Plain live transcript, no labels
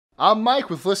I'm Mike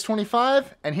with List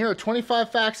 25, and here are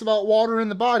 25 facts about water in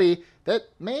the body that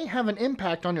may have an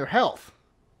impact on your health.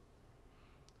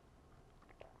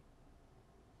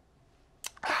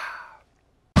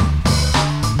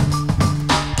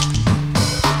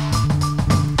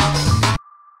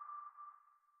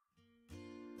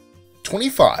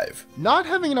 Not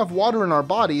having enough water in our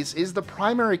bodies is the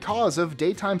primary cause of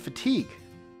daytime fatigue.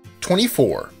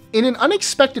 24. In an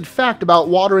unexpected fact about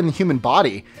water in the human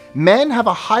body, men have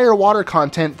a higher water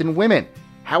content than women.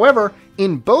 However,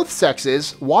 in both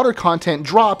sexes, water content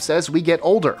drops as we get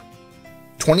older.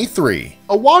 23.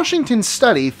 A Washington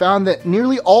study found that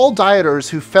nearly all dieters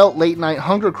who felt late-night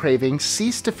hunger cravings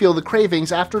ceased to feel the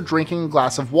cravings after drinking a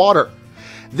glass of water.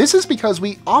 This is because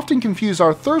we often confuse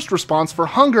our thirst response for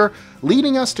hunger,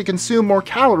 leading us to consume more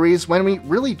calories when we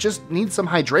really just need some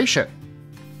hydration.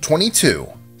 22.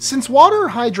 Since water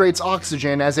hydrates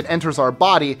oxygen as it enters our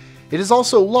body, it is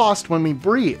also lost when we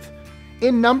breathe.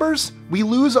 In numbers, we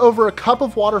lose over a cup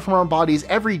of water from our bodies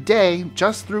every day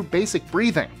just through basic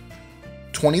breathing.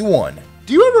 21.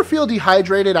 Do you ever feel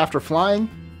dehydrated after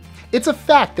flying? It's a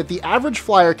fact that the average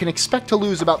flyer can expect to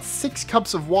lose about 6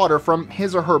 cups of water from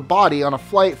his or her body on a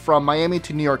flight from Miami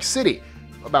to New York City,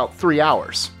 about 3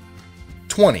 hours.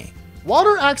 20.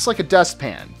 Water acts like a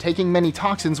dustpan, taking many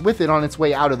toxins with it on its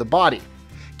way out of the body.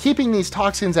 Keeping these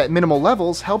toxins at minimal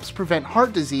levels helps prevent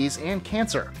heart disease and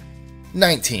cancer.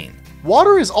 19.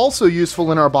 Water is also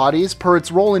useful in our bodies per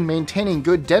its role in maintaining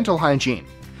good dental hygiene.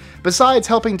 Besides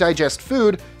helping digest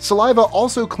food, saliva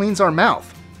also cleans our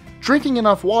mouth. Drinking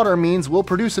enough water means we'll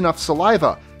produce enough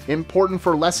saliva, important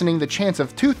for lessening the chance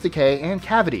of tooth decay and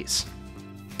cavities.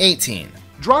 18.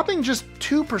 Dropping just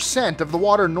 2% of the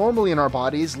water normally in our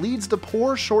bodies leads to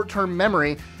poor short-term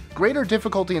memory, greater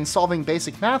difficulty in solving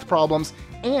basic math problems,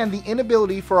 and the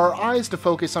inability for our eyes to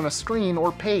focus on a screen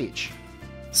or page.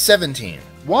 17.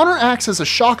 Water acts as a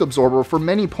shock absorber for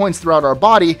many points throughout our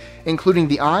body, including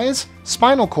the eyes,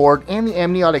 spinal cord, and the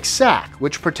amniotic sac,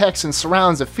 which protects and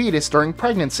surrounds a fetus during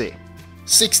pregnancy.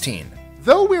 16.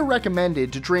 Though we're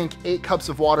recommended to drink 8 cups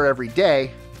of water every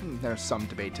day, there's some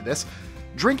debate to this,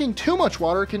 drinking too much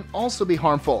water can also be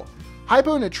harmful.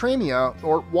 Hyponatremia,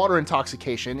 or water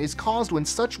intoxication, is caused when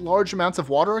such large amounts of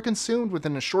water are consumed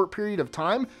within a short period of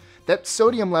time that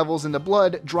sodium levels in the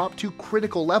blood drop to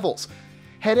critical levels.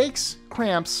 Headaches,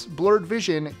 cramps, blurred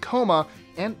vision, coma,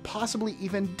 and possibly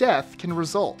even death can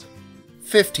result.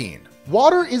 15.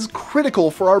 Water is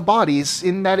critical for our bodies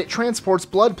in that it transports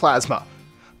blood plasma.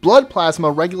 Blood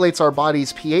plasma regulates our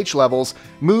body's pH levels,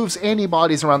 moves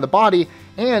antibodies around the body,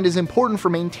 and is important for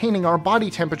maintaining our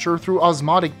body temperature through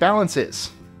osmotic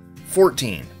balances.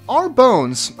 14. Our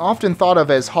bones, often thought of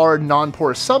as hard,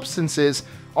 non-porous substances,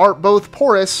 are both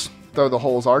porous, though the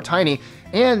holes are tiny,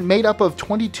 and made up of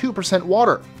 22%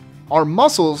 water. Our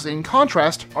muscles, in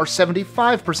contrast, are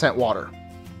 75% water.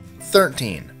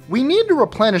 13. We need to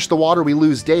replenish the water we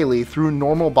lose daily through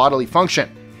normal bodily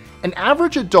function. An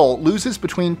average adult loses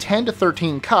between 10 to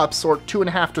 13 cups, or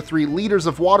 2.5 to 3 liters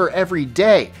of water every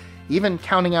day, even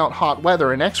counting out hot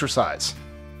weather and exercise.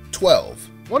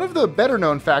 12. One of the better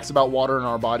known facts about water in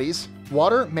our bodies,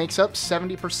 water makes up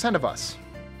 70% of us.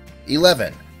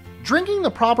 11. Drinking the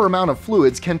proper amount of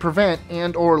fluids can prevent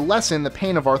and/or lessen the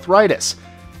pain of arthritis.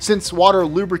 Since water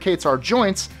lubricates our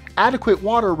joints, adequate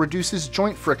water reduces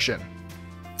joint friction.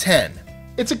 10.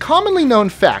 It's a commonly known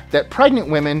fact that pregnant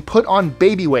women put on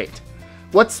baby weight.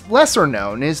 What's lesser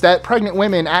known is that pregnant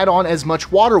women add on as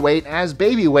much water weight as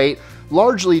baby weight,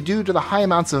 largely due to the high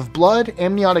amounts of blood,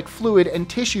 amniotic fluid, and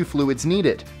tissue fluids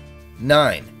needed.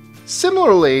 9.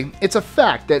 Similarly, it's a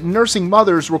fact that nursing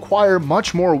mothers require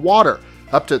much more water,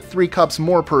 up to 3 cups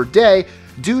more per day,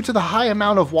 due to the high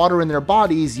amount of water in their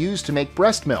bodies used to make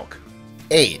breast milk.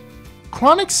 8.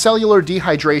 Chronic cellular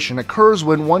dehydration occurs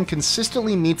when one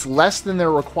consistently meets less than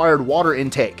their required water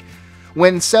intake.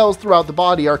 When cells throughout the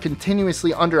body are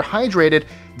continuously underhydrated,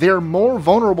 they're more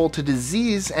vulnerable to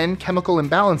disease and chemical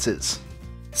imbalances.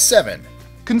 7.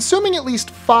 Consuming at least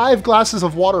 5 glasses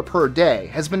of water per day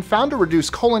has been found to reduce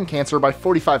colon cancer by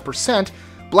 45%,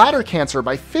 bladder cancer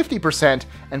by 50%,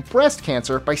 and breast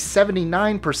cancer by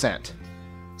 79%.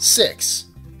 6.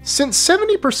 Since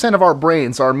 70% of our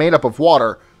brains are made up of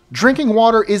water, drinking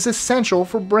water is essential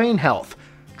for brain health.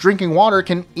 Drinking water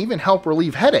can even help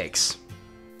relieve headaches.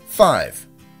 5.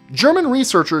 German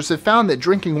researchers have found that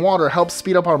drinking water helps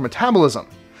speed up our metabolism.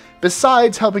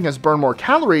 Besides helping us burn more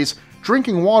calories,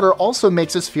 drinking water also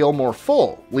makes us feel more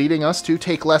full, leading us to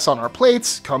take less on our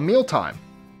plates come mealtime.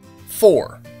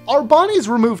 4. Our bodies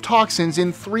remove toxins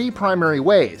in 3 primary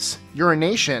ways: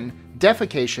 urination,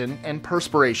 defecation, and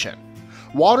perspiration.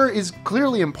 Water is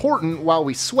clearly important while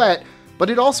we sweat, but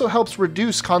it also helps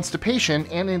reduce constipation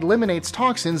and eliminates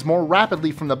toxins more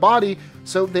rapidly from the body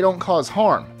so they don't cause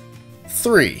harm.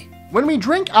 3. When we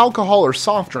drink alcohol or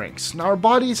soft drinks, our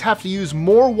bodies have to use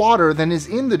more water than is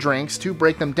in the drinks to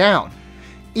break them down.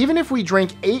 Even if we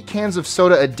drink 8 cans of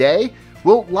soda a day,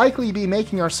 we'll likely be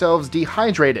making ourselves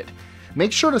dehydrated.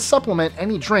 Make sure to supplement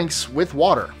any drinks with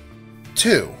water.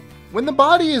 2. When the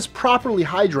body is properly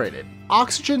hydrated,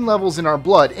 oxygen levels in our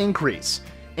blood increase.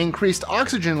 Increased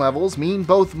oxygen levels mean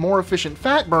both more efficient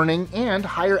fat burning and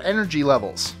higher energy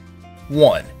levels.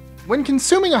 1. When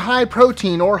consuming a high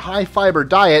protein or high fiber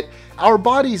diet, our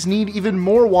bodies need even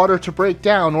more water to break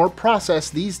down or process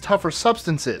these tougher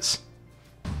substances.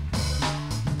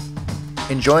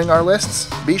 Enjoying our lists?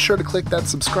 Be sure to click that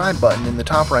subscribe button in the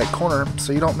top right corner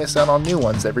so you don't miss out on new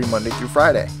ones every Monday through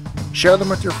Friday. Share them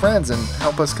with your friends and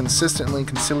help us consistently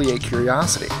conciliate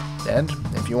curiosity. And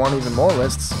if you want even more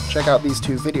lists, check out these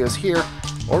 2 videos here,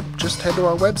 or just head to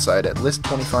our website at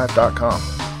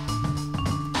list25.com.